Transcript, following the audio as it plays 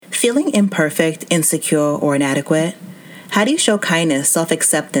Feeling imperfect, insecure, or inadequate? How do you show kindness,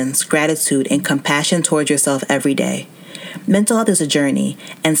 self-acceptance, gratitude, and compassion towards yourself every day? Mental health is a journey,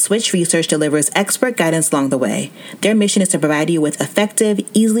 and Switch Research delivers expert guidance along the way. Their mission is to provide you with effective,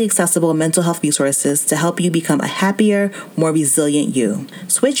 easily accessible mental health resources to help you become a happier, more resilient you.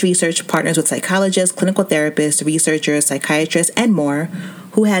 Switch Research partners with psychologists, clinical therapists, researchers, psychiatrists, and more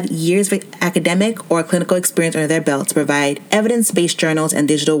who have years of academic or clinical experience under their belt to provide evidence-based journals and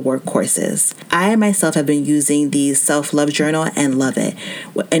digital work courses. I myself have been using the self-love journal and love it.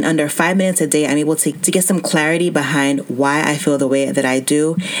 In under 5 minutes a day, I'm able to get some clarity behind why I feel the way that I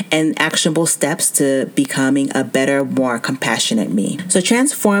do and actionable steps to becoming a better, more compassionate me. So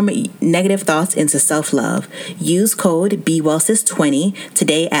transform negative thoughts into self-love. Use code BeWellSis20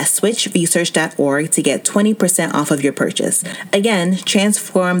 today at switchresearch.org to get 20% off of your purchase. Again, transform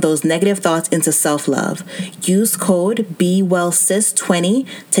those negative thoughts into self-love. Use code BeWellSis20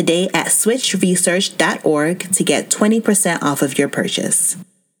 today at switchresearch.org to get 20% off of your purchase.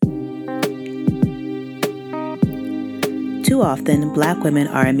 Too often, Black women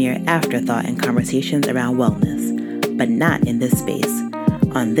are a mere afterthought in conversations around wellness, but not in this space.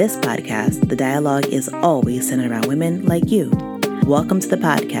 On this podcast, the dialogue is always centered around women like you. Welcome to the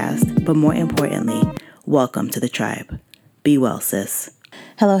podcast, but more importantly, welcome to the tribe. Be well, sis.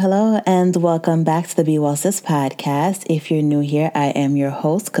 Hello, and welcome back to the Be Well Sis podcast. If you're new here, I am your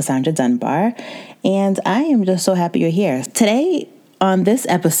host, Cassandra Dunbar, and I am just so happy you're here. Today, on this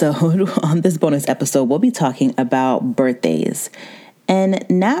episode, on this bonus episode, we'll be talking about birthdays. And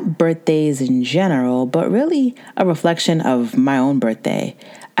not birthdays in general, but really a reflection of my own birthday.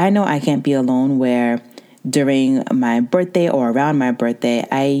 I know I can't be alone where during my birthday or around my birthday,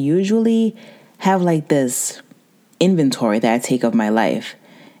 I usually have like this inventory that I take of my life.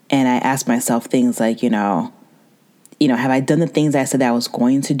 And I ask myself things like, have I done the things I said I was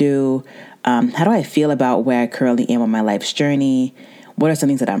going to do? How do I feel about where I currently am on my life's journey? What are some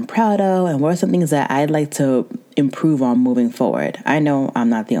things that I'm proud of? And what are some things that I'd like to improve on moving forward? I know I'm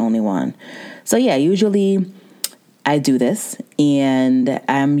not the only one. So yeah, usually I do this and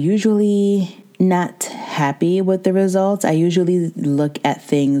I'm usually not happy with the results. I usually look at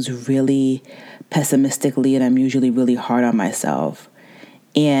things really pessimistically and I'm usually really hard on myself.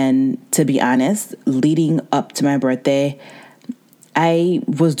 And to be honest, leading up to my birthday, I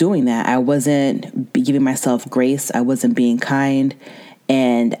was doing that. I wasn't giving myself grace. I wasn't being kind.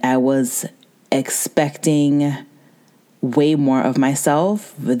 And I was expecting way more of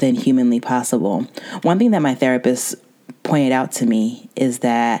myself than humanly possible. One thing that my therapist pointed out to me is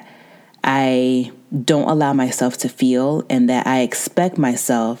that I don't allow myself to feel and that I expect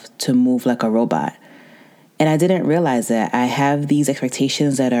myself to move like a robot. And I didn't realize that I have these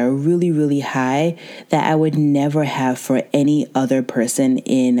expectations that are really, really high that I would never have for any other person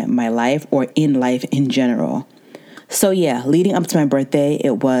in my life or in life in general. So yeah, leading up to my birthday,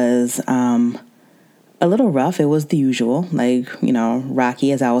 it was a little rough. It was the usual,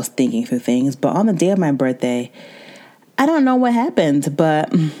 rocky as I was thinking through things. But on the day of my birthday, I don't know what happened,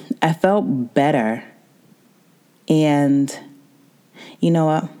 but I felt better. And you know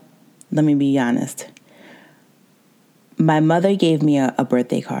what? Let me be honest. My mother gave me a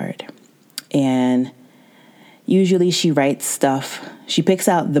birthday card, and usually she writes stuff. She picks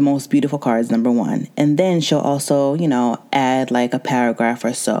out the most beautiful cards, number one, and then she'll also, add like a paragraph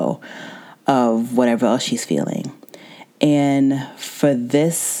or so of whatever else she's feeling. And for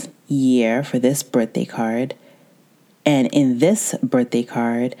this year, for this birthday card, and in this birthday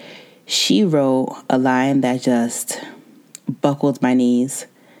card, she wrote a line that just buckled my knees.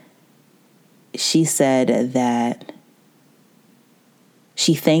 She said that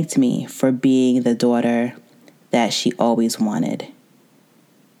she thanked me for being the daughter that she always wanted.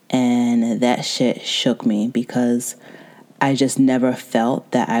 And that shit shook me because I just never felt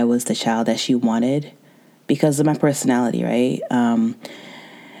that I was the child that she wanted because of my personality, right?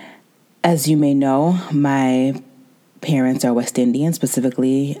 As you may know, my parents are West Indian,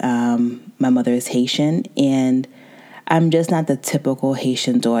 specifically my mother is Haitian, and I'm just not the typical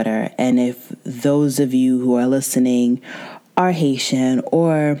Haitian daughter. And if those of you who are listening are Haitian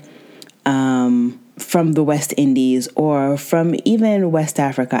or from the West Indies or from even West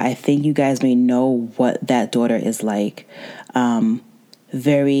Africa, I think you guys may know what that daughter is like. I'm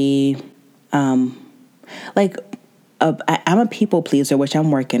a people pleaser, which I'm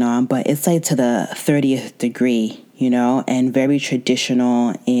working on, but it's like to the 30th degree, and very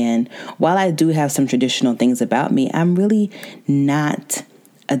traditional. And while I do have some traditional things about me, I'm really not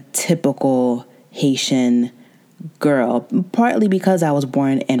a typical Haitian girl, partly because I was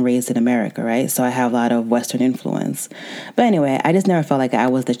born and raised in America, right? So I have a lot of Western influence. But anyway, I just never felt like I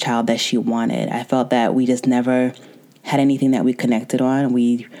was the child that she wanted. I felt that we just never had anything that we connected on.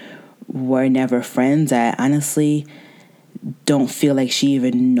 We were never friends. I honestly don't feel like she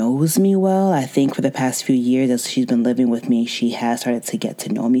even knows me well. I think for the past few years as she's been living with me, she has started to get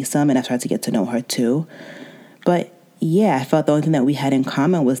to know me some, and I've started to get to know her too. But yeah, I felt the only thing that we had in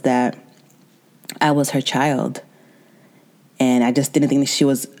common was that I was her child. And I just didn't think that she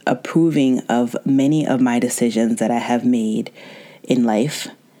was approving of many of my decisions that I have made in life.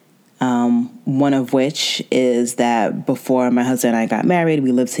 One of which is that before my husband and I got married,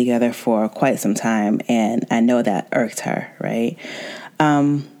 we lived together for quite some time, and I know that irked her, right?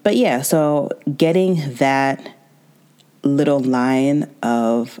 But yeah, so getting that little line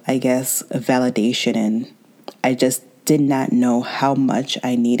of, I guess, validation, and I just did not know how much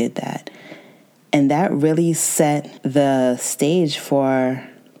I needed that. And that really set the stage for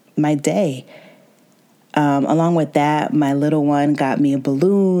my day. Along with that, my little one got me a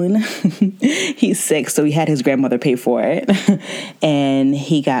balloon. He's 6, so he had his grandmother pay for it. And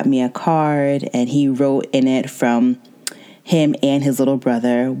he got me a card, and he wrote in it from him and his little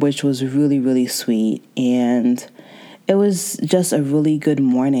brother, which was really, really sweet. And it was just a really good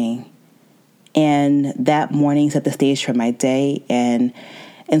morning. And that morning set the stage for my day. And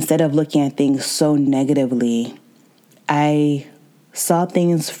instead of looking at things so negatively, I saw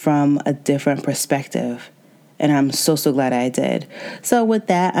things from a different perspective. And I'm so glad I did. So with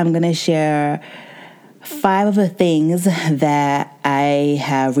that, I'm going to share 5 of the things that I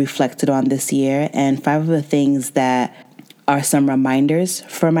have reflected on this year, and 5 of the things that are some reminders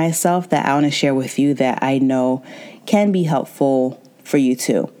for myself that I want to share with you that I know can be helpful for you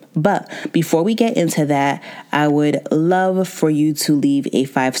too. But before we get into that, I would love for you to leave a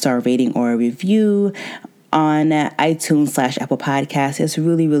 5-star rating or a review on iTunes/Apple Podcasts. It's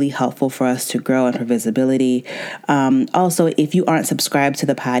really, really helpful for us to grow and for visibility. Also, if you aren't subscribed to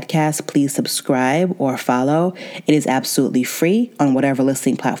the podcast, please subscribe or follow. It is absolutely free on whatever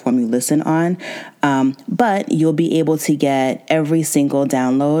listening platform you listen on. But you'll be able to get every single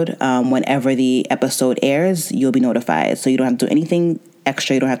download whenever the episode airs. You'll be notified. So you don't have to do anything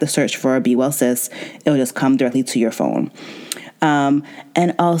extra. You don't have to search for Be Well Sis. It'll just come directly to your phone.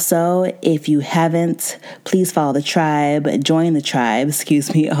 And also, if you haven't, please follow the tribe, join the tribe,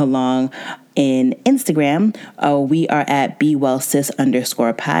 along in Instagram. We are at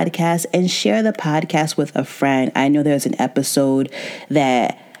BeWellSis_podcast, and share the podcast with a friend. I know there's an episode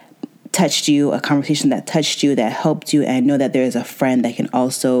that touched you, a conversation that touched you, that helped you, and I know that there is a friend that can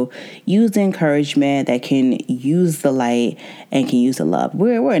also use the encouragement, that can use the light, and can use the love.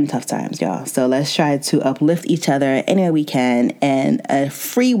 We're in tough times, y'all. So let's try to uplift each other any way we can, and a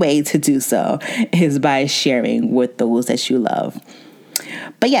free way to do so is by sharing with those that you love.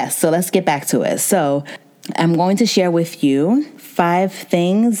 But yes, so let's get back to it. So I'm going to share with you 5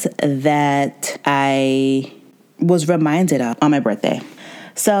 things that I was reminded of on my birthday.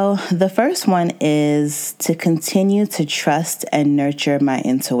 So the first one is to continue to trust and nurture my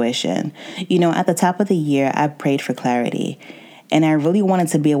intuition. You know, at the top of the year, I prayed for clarity, and I really wanted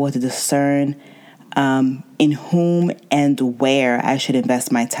to be able to discern in whom and where I should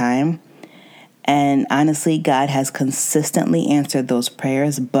invest my time. And honestly, God has consistently answered those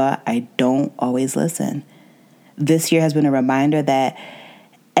prayers, but I don't always listen. This year has been a reminder that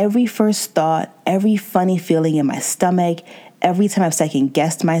every first thought, every funny feeling in my stomach, every time I've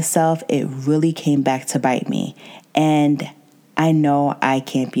second-guessed myself, it really came back to bite me. And I know I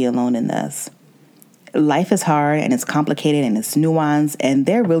can't be alone in this. Life is hard, and it's complicated, and it's nuanced, and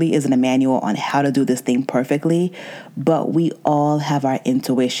there really isn't a manual on how to do this thing perfectly, but we all have our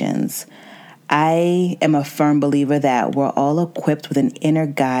intuitions. I am a firm believer that we're all equipped with an inner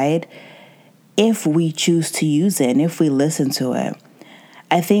guide if we choose to use it and if we listen to it.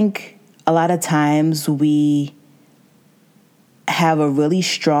 I think a lot of times we have a really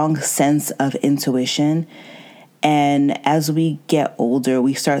strong sense of intuition, and as we get older,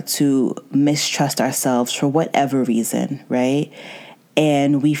 we start to mistrust ourselves for whatever reason, right?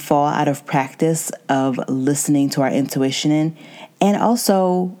 And we fall out of practice of listening to our intuition, and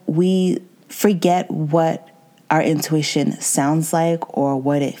also we forget what our intuition sounds like or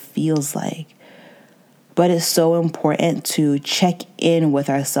what it feels like. But it's so important to check in with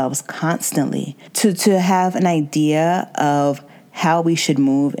ourselves constantly to have an idea of how we should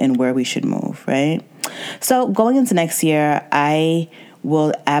move and where we should move, right? So going into next year, I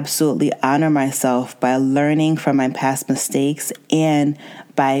will absolutely honor myself by learning from my past mistakes and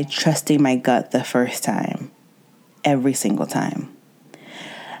by trusting my gut the first time, every single time.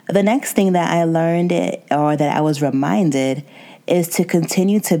 The next thing that I learned or that I was reminded is to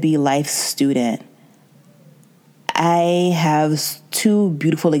continue to be life's student. I have two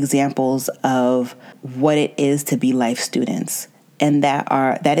beautiful examples of what it is to be life students. And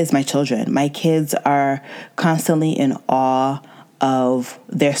that is my children. My kids are constantly in awe of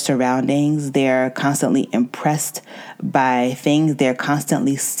their surroundings. They're constantly impressed by things. They're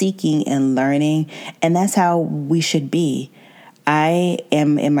constantly seeking and learning. And that's how we should be. I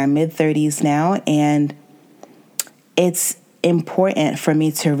am in my mid-30s now, and it's important for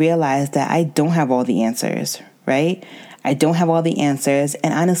me to realize that I don't have all the answers, right? I don't have all the answers,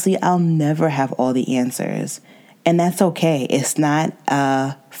 and honestly, I'll never have all the answers. And that's okay. It's not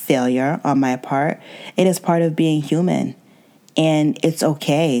a failure on my part. It is part of being human. And it's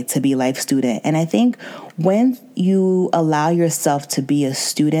okay to be life student. And I think when you allow yourself to be a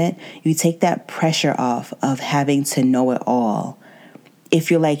student, you take that pressure off of having to know it all. If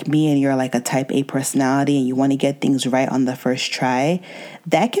you're like me and you're like a type A personality and you want to get things right on the first try,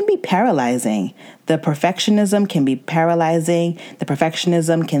 that can be paralyzing. The perfectionism can be paralyzing. The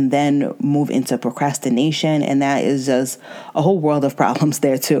perfectionism can then move into procrastination, and that is just a whole world of problems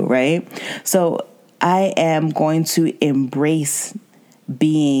there too, right? So I am going to embrace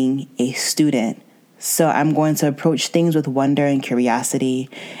being a student. So I'm going to approach things with wonder and curiosity,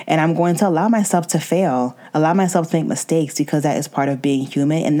 and I'm going to allow myself to fail, allow myself to make mistakes, because that is part of being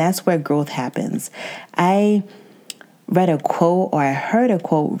human, and that's where growth happens. I read a quote, or I heard a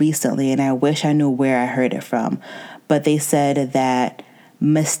quote recently, and I wish I knew where I heard it from, but they said that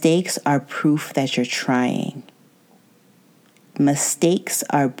mistakes are proof that you're trying. Mistakes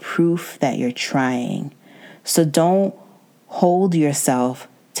are proof that you're trying. So don't hold yourself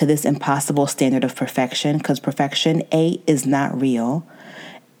to this impossible standard of perfection, because perfection, A, is not real,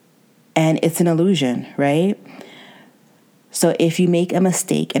 and it's an illusion, right? So if you make a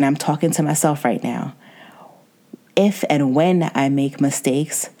mistake, and I'm talking to myself right now, if and when I make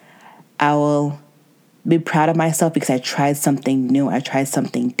mistakes, I will be proud of myself because I tried something new. I tried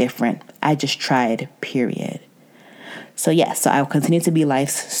something different. I just tried, period. So yes, so I'll continue to be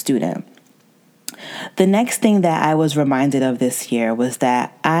life's student. The next thing that I was reminded of this year was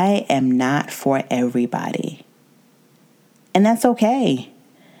that I am not for everybody. And that's okay.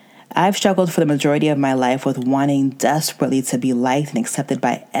 I've struggled for the majority of my life with wanting desperately to be liked and accepted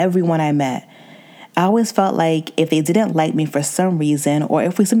by everyone I met. I always felt like if they didn't like me for some reason, or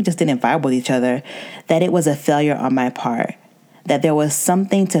if we simply just didn't vibe with each other, that it was a failure on my part, that there was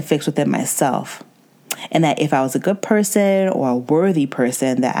something to fix within myself. And that if I was a good person or a worthy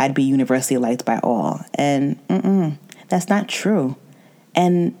person, that I'd be universally liked by all. And that's not true.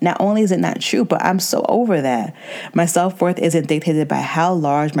 And not only is it not true, but I'm so over that. My self-worth isn't dictated by how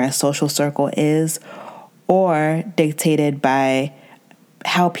large my social circle is, or dictated by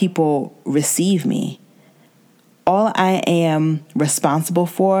how people receive me. All I am responsible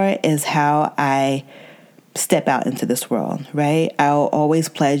for is how I step out into this world, right? I'll always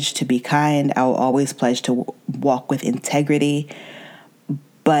pledge to be kind. I'll always pledge to walk with integrity.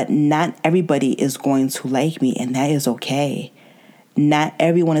 But not everybody is going to like me, and that is okay. Not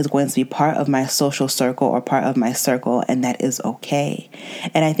everyone is going to be part of my social circle or part of my circle, and that is okay.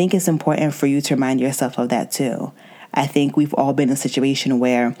 And I think it's important for you to remind yourself of that too. I think we've all been in a situation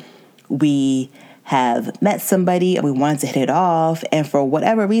where we have met somebody and we wanted to hit it off, and for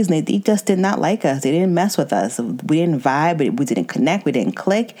whatever reason, they just did not like us. They didn't mess with us. We didn't vibe, we didn't connect, we didn't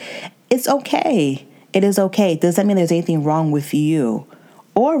click. It's okay. It is okay. Does that mean there's anything wrong with you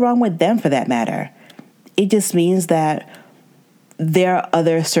or wrong with them for that matter? It just means that there are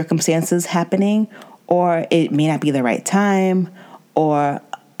other circumstances happening, or it may not be the right time, or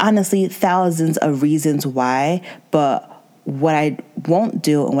honestly, thousands of reasons why. But what I won't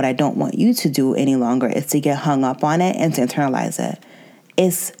do and what I don't want you to do any longer is to get hung up on it and to internalize it.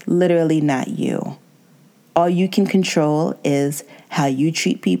 It's literally not you. All you can control is how you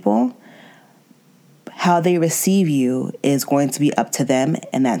treat people. How they receive you is going to be up to them,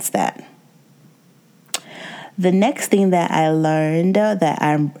 and that's that. The next thing that I learned, that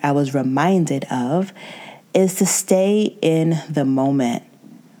I was reminded of, is to stay in the moment.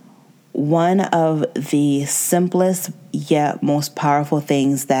 One of the simplest yet most powerful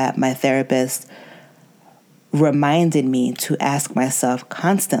things that my therapist reminded me to ask myself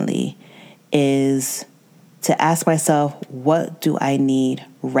constantly is to ask myself, what do I need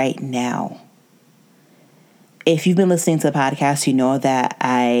right now? If you've been listening to the podcast, you know that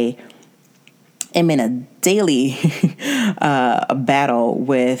I am in a daily battle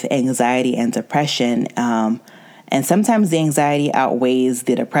with anxiety and depression. And And sometimes the anxiety outweighs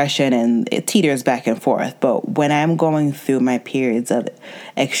the depression and it teeters back and forth. But when I'm going through my periods of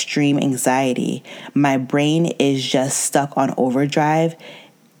extreme anxiety, my brain is just stuck on overdrive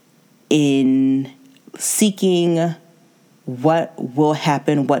in seeking what will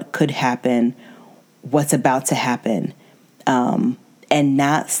happen, what could happen, what's about to happen, and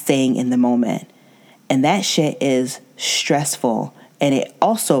not staying in the moment. And that shit is stressful. And it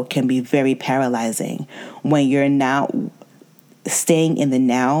also can be very paralyzing when you're not staying in the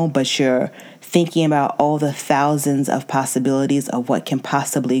now, but you're thinking about all the thousands of possibilities of what can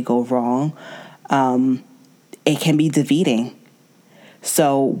possibly go wrong. It can be defeating.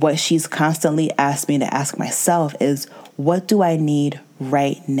 So what she's constantly asked me to ask myself is, what do I need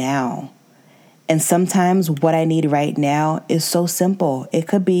right now? And sometimes what I need right now is so simple. It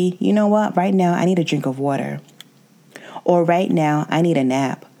could be, you know what, right now I need a drink of water. Or right now, I need a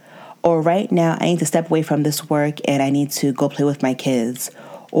nap. Or right now, I need to step away from this work and I need to go play with my kids.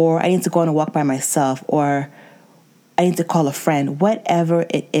 Or I need to go on a walk by myself. Or I need to call a friend. Whatever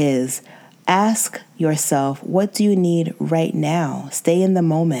it is, ask yourself, what do you need right now? Stay in the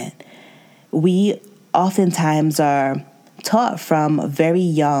moment. We oftentimes are taught from very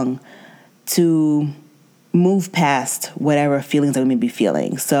young to move past whatever feelings that we may be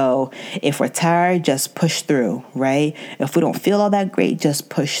feeling. So if we're tired, just push through, right? If we don't feel all that great, just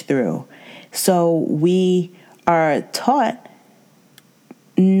push through. So we are taught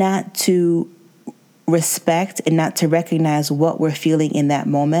not to respect and not to recognize what we're feeling in that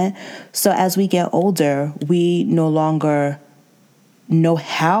moment. So as we get older, we no longer know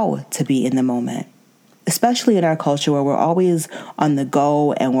how to be in the moment. Especially in our culture where we're always on the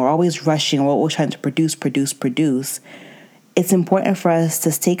go and we're always rushing, we're always trying to produce. It's important for us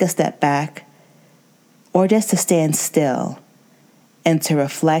to take a step back or just to stand still and to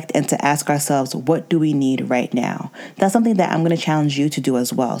reflect and to ask ourselves, what do we need right now? That's something that I'm going to challenge you to do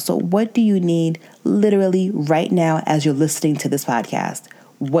as well. So what do you need literally right now as you're listening to this podcast?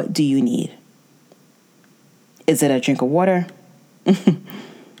 What do you need? Is it a drink of water?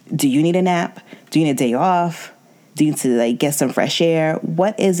 Do you need a nap? Do you need a day off? Do you need to get some fresh air?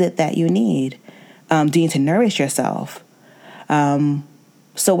 What is it that you need? Do you need to nourish yourself?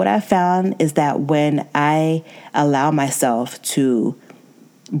 So what I found is that when I allow myself to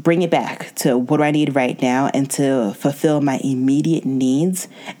bring it back to what do I need right now and to fulfill my immediate needs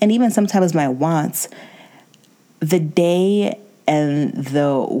and even sometimes my wants, the day and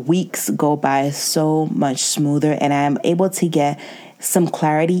the weeks go by so much smoother and I'm able to get some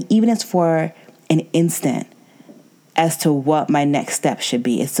clarity, even if it's for an instant, as to what my next step should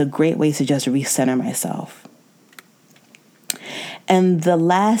be. It's a great way to just recenter myself. And the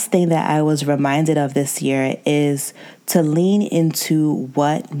last thing that I was reminded of this year is to lean into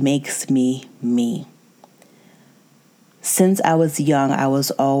what makes me me. Since I was young, I was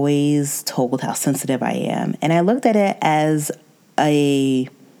always told how sensitive I am. And I looked at it as a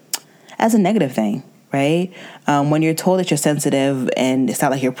negative thing. Right? When you're told that you're sensitive and it's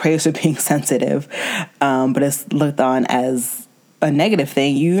not like you're praised for being sensitive, but it's looked on as a negative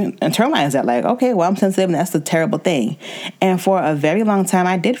thing, you internalize that like, okay, well, I'm sensitive and that's a terrible thing. And for a very long time,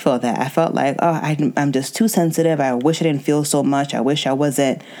 I did feel that. I felt like, I'm just too sensitive. I wish I didn't feel so much. I wish I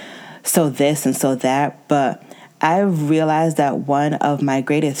wasn't so this and so that. But I've realized that one of my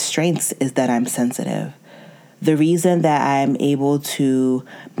greatest strengths is that I'm sensitive. The reason that I'm able to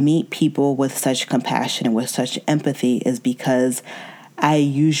meet people with such compassion and with such empathy is because I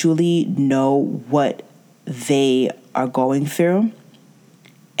usually know what they are going through,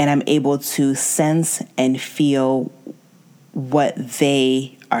 and I'm able to sense and feel what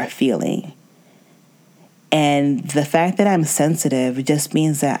they are feeling. And the fact that I'm sensitive just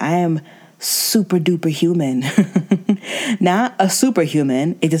means that I am super duper human. Not a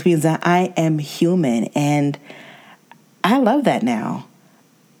superhuman. It just means that I am human. And I love that now.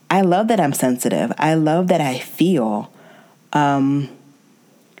 I love that I'm sensitive. I love that I feel. And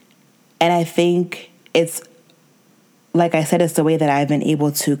I think it's, like I said, it's the way that I've been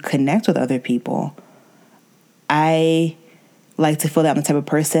able to connect with other people. I like to feel that I'm the type of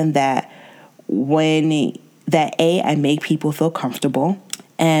person that I make people feel comfortable,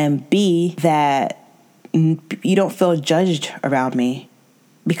 and B, that you don't feel judged around me,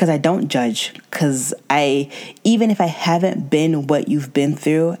 because I don't judge, because even if I haven't been what you've been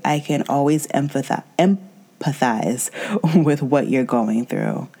through, I can always empathize with what you're going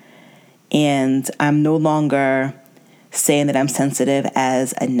through. And I'm no longer saying that I'm sensitive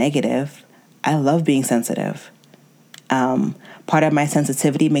as a negative. I love being sensitive. Part of my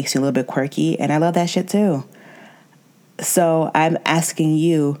sensitivity makes me a little bit quirky, and I love that shit too. So I'm asking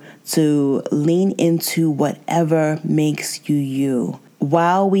you to lean into whatever makes you you.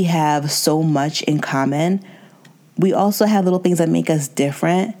 While we have so much in common, we also have little things that make us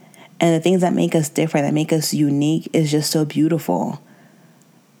different. And the things that make us different, that make us unique, is just so beautiful.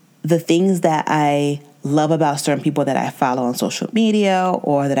 The things that I love about certain people that I follow on social media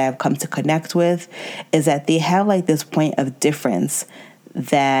or that I've come to connect with is that they have like this point of difference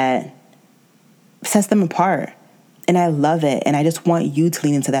that sets them apart. And I love it. And I just want you to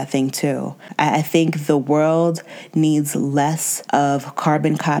lean into that thing too. I think the world needs less of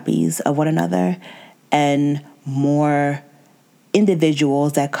carbon copies of one another and more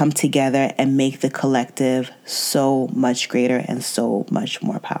individuals that come together and make the collective so much greater and so much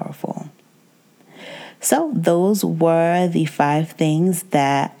more powerful. So those were the 5 things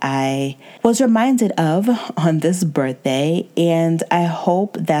that I was reminded of on this birthday, and I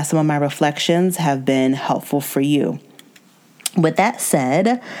hope that some of my reflections have been helpful for you. With that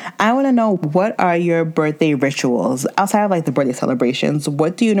said, I want to know, what are your birthday rituals outside of like the birthday celebrations?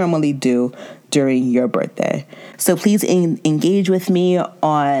 What do you normally do during your birthday? So please engage with me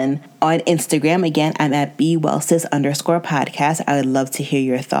on Instagram. Again, I'm at BeWellSis_podcast. I would love to hear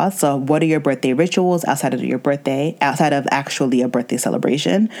your thoughts. So what are your birthday rituals outside of your birthday, outside of actually a birthday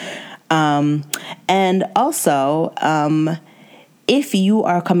celebration? And also, if you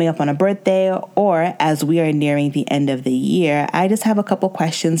are coming up on a birthday, or as we are nearing the end of the year, I just have a couple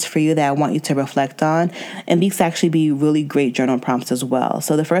questions for you that I want you to reflect on. And these actually be really great journal prompts as well.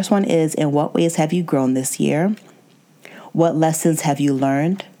 So the first one is, in what ways have you grown this year? What lessons have you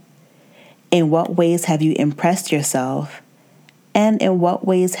learned? In what ways have you impressed yourself? And in what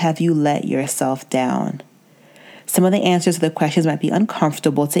ways have you let yourself down? Some of the answers to the questions might be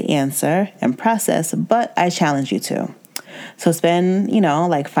uncomfortable to answer and process, but I challenge you to. So spend,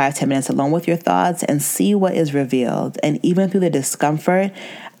 like 5-10 minutes alone with your thoughts and see what is revealed. And even through the discomfort,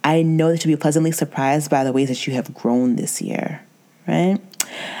 I know that you'll be pleasantly surprised by the ways that you have grown this year, right?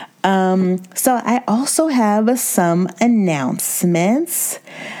 So I also have some announcements.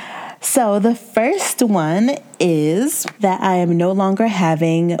 So the first one is that I am no longer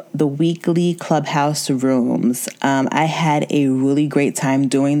having the weekly Clubhouse rooms. I had a really great time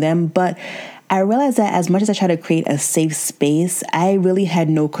doing them, but I realized that as much as I try to create a safe space, I really had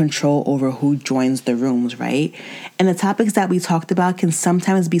no control over who joins the rooms, right? And the topics that we talked about can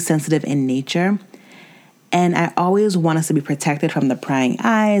sometimes be sensitive in nature. And I always want us to be protected from the prying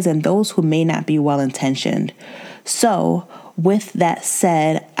eyes and those who may not be well-intentioned. So with that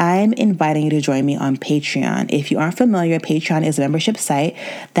said, I'm inviting you to join me on Patreon. If you aren't familiar, Patreon is a membership site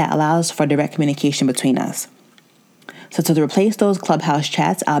that allows for direct communication between us. So to replace those Clubhouse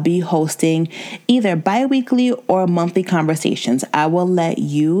chats, I'll be hosting either bi-weekly or monthly conversations. I will let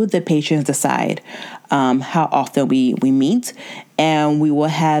you, the patrons, decide how often we meet. And we will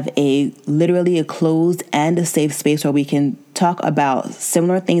have literally a closed and a safe space where we can talk about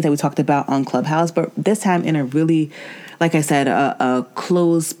similar things that we talked about on Clubhouse, but this time in a really, like I said, a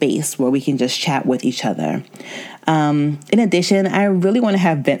closed space where we can just chat with each other. In addition, I really want to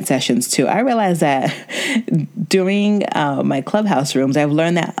have vent sessions too. I realize that during my Clubhouse rooms, I've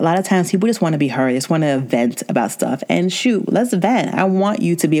learned that a lot of times people just want to be heard, just want to vent about stuff. And shoot, let's vent. I want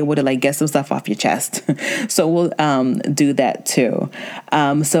you to be able to get some stuff off your chest. So we'll do that too.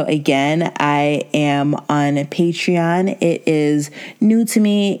 So again, I am on Patreon. It is new to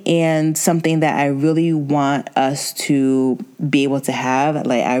me and something that I really want us to be able to have.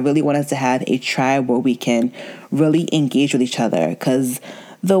 I really want us to have a tribe where we can really engage with each other, because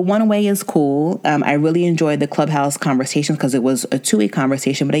the one way is cool. I really enjoyed the Clubhouse conversations because it was a 2-way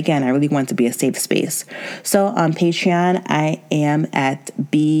conversation. But again, I really want it to be a safe space. So on Patreon, I am at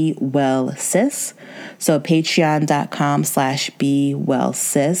BeWellSis. So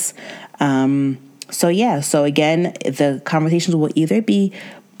patreon.com/BeWellSis. So again, the conversations will either be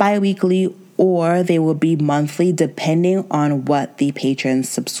bi-weekly or they will be monthly, depending on what the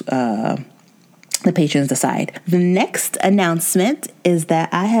patrons decide. The next announcement is that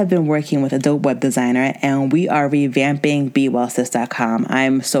I have been working with a dope web designer and we are revamping BeWellSis.com.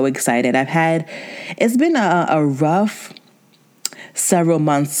 I'm so excited. It's been a rough several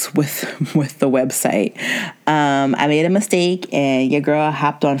months with the website. I made a mistake and your girl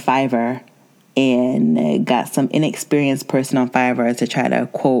hopped on Fiverr and got some inexperienced person on Fiverr to try to,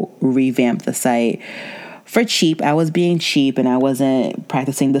 quote, revamp the site for cheap. I was being cheap and I wasn't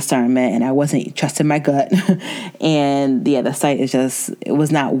practicing discernment and I wasn't trusting my gut. And yeah, the site it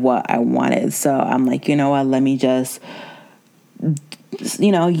was not what I wanted. So I'm like, you know what, let me just,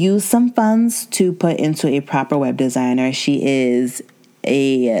 use some funds to put into a proper web designer. She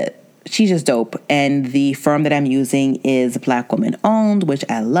she's just dope. And the firm that I'm using is Black woman owned, which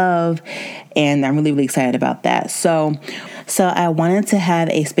I love. And I'm really, really excited about that. So I wanted to have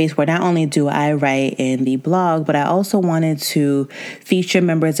a space where not only do I write in the blog, but I also wanted to feature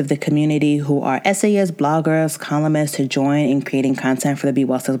members of the community who are essayists, bloggers, columnists to join in creating content for the Be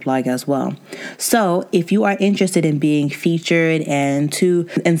Well Sis blog as well. So if you are interested in being featured and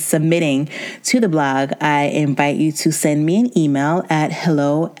submitting to the blog, I invite you to send me an email at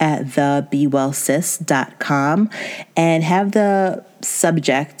hello@thebewellsis.com and have the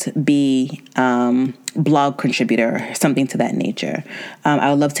subject be blog contributor, something to that nature.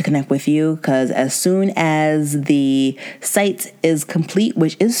 I would love to connect with you because as soon as the site is complete,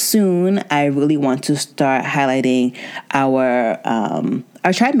 which is soon, I really want to start highlighting our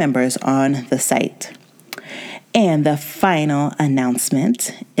tribe members on the site. And the final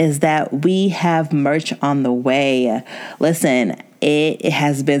announcement is that we have merch on the way. Listen, it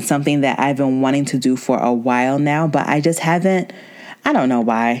has been something that I've been wanting to do for a while now, but I just haven't. I don't know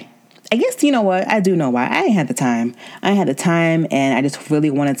why. I guess, you know what? I do know why. I ain't had the time. And I just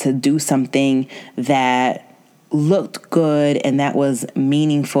really wanted to do something that looked good and that was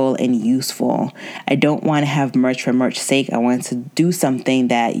meaningful and useful. I don't want to have merch for merch's sake. I wanted to do something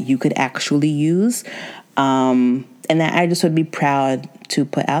that you could actually use, and that I just would be proud to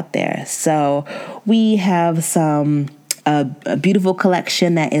put out there. So we have a beautiful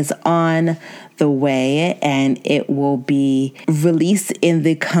collection that is on the way, and it will be released in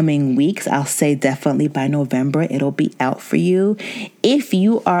the coming weeks. I'll say definitely by November, it'll be out for you. If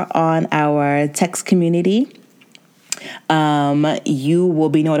you are on our text community, you will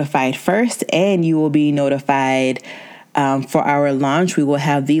be notified first, and you will be notified for our launch. We will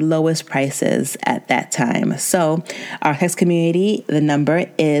have the lowest prices at that time. So our text community, the number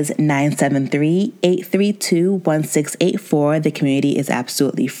is 973-832-1684. The community is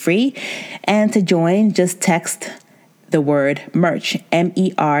absolutely free. And to join, just text the word merch,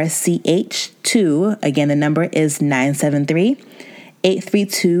 MERCH 2. Again, the number is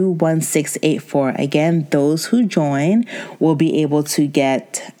 973-832-1684. Again, those who join will be able to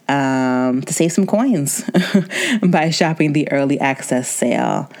get to save some coins by shopping the early access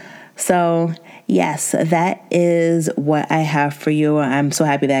sale. So yes, that is what I have for you. I'm so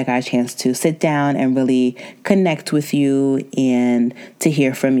happy that I got a chance to sit down and really connect with you and to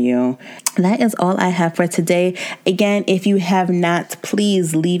hear from you. That is all I have for today. Again, if you have not,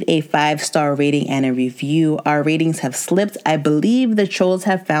 please leave a 5-star rating and a review. Our ratings have slipped. I believe the trolls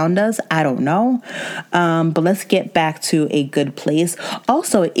have found us. I don't know. But let's get back to a good place.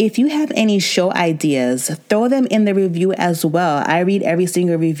 Also, if you have any show ideas, throw them in the review as well. I read every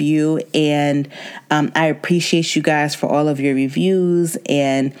single review, and I appreciate you guys for all of your reviews.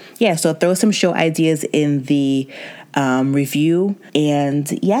 And yeah, so throw some show ideas in the review. And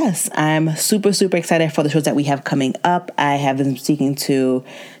yes, I'm super, super excited for the shows that we have coming up. I have been speaking to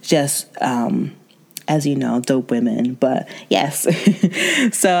just, as you know, dope women, but yes.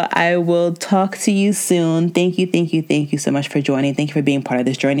 So I will talk to you soon. Thank you so much for joining. Thank you for being part of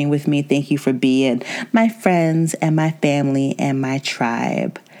this journey with me. Thank you for being my friends and my family and my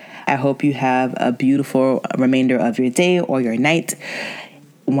tribe. I hope you have a beautiful remainder of your day or your night,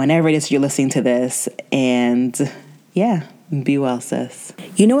 whenever it is you're listening to this. And yeah, be well, sis.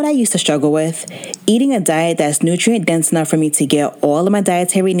 You know what I used to struggle with? Eating a diet that's nutrient dense enough for me to get all of my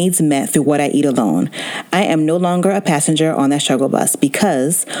dietary needs met through what I eat alone. I am no longer a passenger on that struggle bus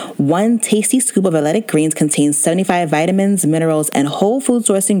because one tasty scoop of Athletic Greens contains 75 vitamins, minerals, and whole food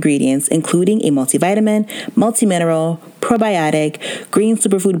source ingredients, including a multivitamin, multimineral, probiotic, green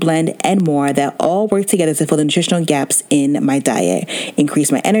superfood blend, and more that all work together to fill the nutritional gaps in my diet,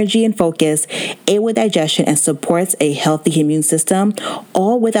 increase my energy and focus, aid with digestion, and supports a healthy immune system,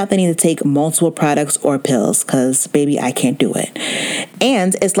 all without the need to take multiple products or pills, because baby, I can't do it.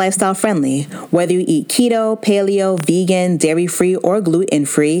 And it's lifestyle friendly. Whether you eat keto, paleo, vegan, dairy-free, or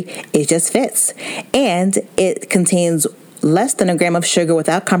gluten-free, it just fits. And it contains less than a gram of sugar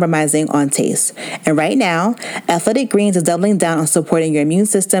without compromising on taste. And right now, Athletic Greens is doubling down on supporting your immune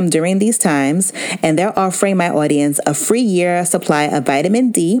system during these times, and they're offering my audience a free year supply of vitamin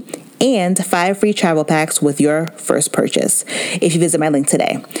D and 5 free travel packs with your first purchase if you visit my link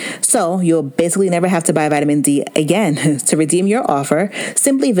today. So you'll basically never have to buy vitamin D again. To redeem your offer,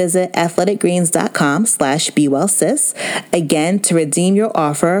 simply visit athleticgreens.com/bewellsis. Again, to redeem your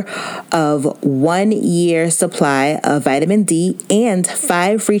offer of 1 year supply of vitamin D and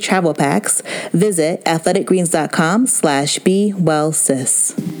 5 free travel packs, visit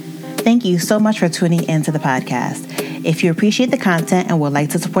athleticgreens.com/bewellsis. Thank you so much for tuning into the podcast. If you appreciate the content and would like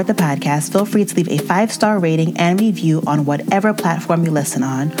to support the podcast, feel free to leave a 5-star rating and review on whatever platform you listen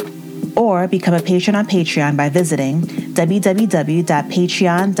on, or become a patron on Patreon by visiting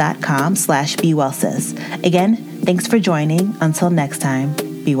www.patreon.com/BeWellSis. Again, thanks for joining. Until next time,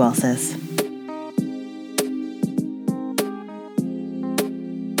 be well, sis.